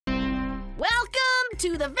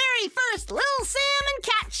to the very first Lil Sam and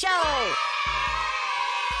Cat Show.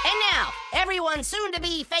 And now, everyone's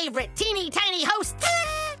soon-to-be favorite teeny tiny hosts,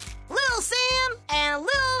 Lil Sam and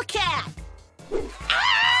Lil Cat.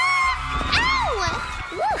 Ow!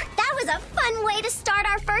 Woo, that was a fun way to start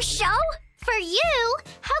our first show. For you,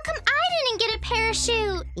 how come I didn't get a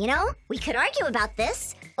parachute? You know, we could argue about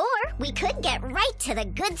this, or we could get right to the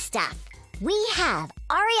good stuff. We have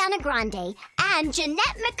Ariana Grande and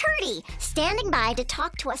Jeanette McCurdy standing by to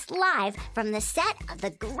talk to us live from the set of the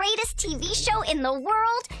greatest TV show in the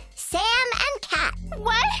world, Sam and Cat.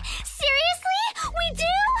 What? Seriously? We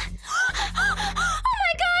do? Oh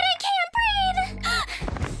my God, I can't breathe!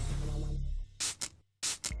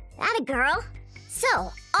 Atta girl. So,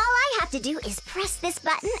 all I have to do is press this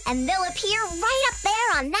button and they'll appear right up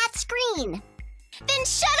there on that screen. Then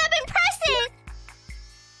shut up and press it!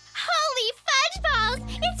 Holy fudge balls!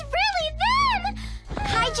 It's really them!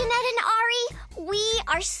 Hi, Jeanette and Ari. We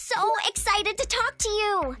are so excited to talk to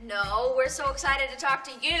you. No, we're so excited to talk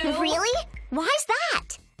to you. Really? Why's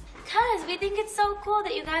that? Because we think it's so cool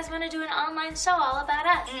that you guys want to do an online show all about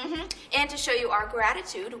us. And to show you our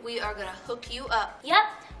gratitude, we are going to hook you up. Yep.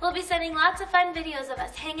 We'll be sending lots of fun videos of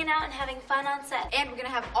us hanging out and having fun on set. And we're going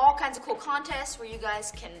to have all kinds of cool contests where you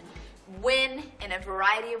guys can win in a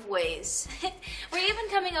variety of ways. We're even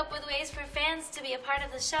coming up with ways for fans to be a part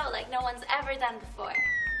of the show like no one's ever done before.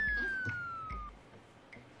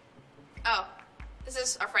 Oh, this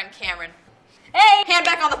is our friend Cameron. Hey! Hand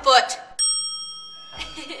back on the foot.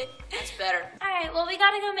 That's better. All right, well, we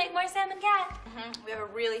got to go make more Sam and Cat. We have a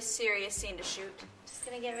really serious scene to shoot. Just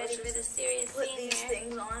going to get ready for the serious Put scene these here.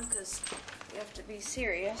 things on because we have to be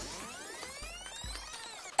serious.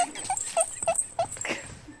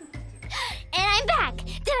 And I'm back.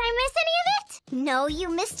 Did I miss any of it? No, you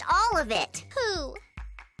missed all of it. Who?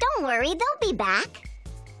 Don't worry, they'll be back.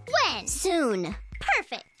 When? Soon.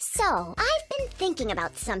 Perfect. So, I've been thinking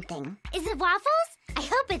about something. Is it waffles? I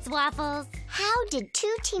hope it's waffles. How did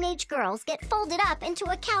two teenage girls get folded up into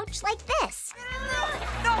a couch like this?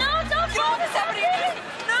 No, don't fold us up, please!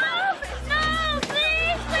 No,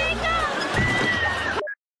 please, no!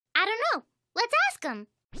 I don't know. Let's ask them.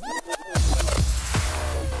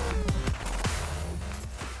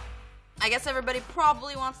 I guess everybody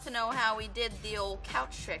probably wants to know how we did the old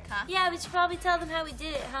couch trick, huh? Yeah, we should probably tell them how we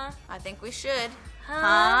did it, huh? I think we should.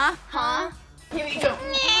 Huh? Here we go.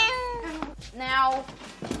 Now.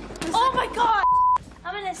 Oh my God!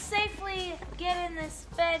 I'm gonna safely get in this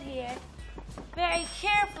bed here, very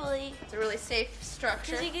carefully. It's a really safe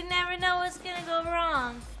structure. Because you can never know what's gonna go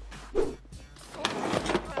wrong.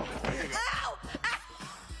 Ow!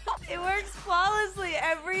 It works flawlessly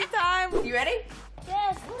every time. You ready?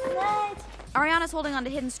 Yes, right. Ariana's holding onto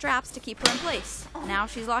hidden straps to keep her in place. Now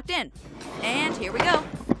she's locked in. And here we go.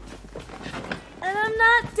 And I'm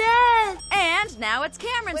not dead. And now it's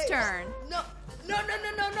Cameron's turn. No.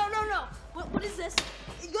 What is this?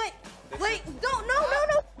 Wait, no.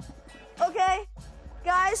 Okay,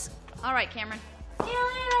 guys. All right, Cameron. See you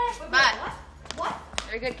later. Bye. What?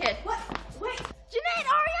 You're a good kid. What? Wait. Jeanette,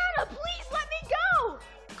 Ariana, please let me go.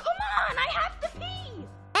 Come on, I have to pee.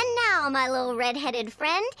 And now, my little red-headed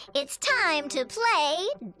friend, it's time to play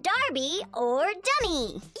Darby or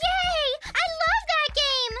Dummy. Yay! I love that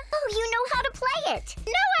game! Oh, you know how to play it.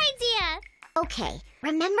 No idea. Okay,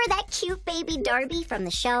 remember that cute baby Darby from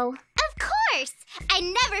the show? Of course! I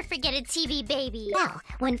never forget a TV baby. Well,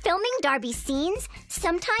 when filming Darby's scenes,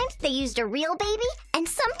 sometimes they used a real baby and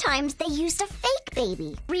sometimes they used a fake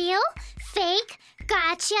baby. Real? Fake?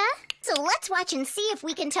 Gotcha. So let's watch and see if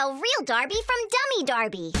we can tell real Darby from dummy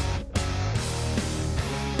Darby.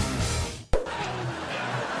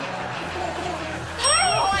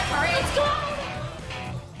 Hurry, let's go.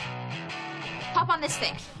 Hop on this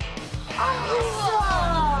thing.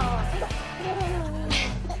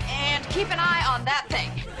 And keep an eye on that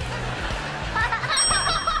thing.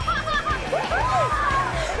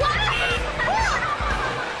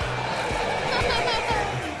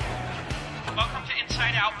 Welcome to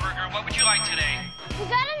Inside Out Burger. What would you like today? You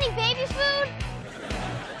got any baby food?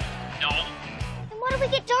 No. Then what do we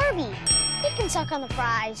get Darby? He can suck on the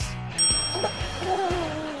fries.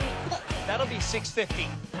 That'll be $6.50.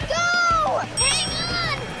 Go! Hang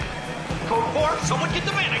on! Code 4, someone get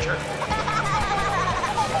the manager.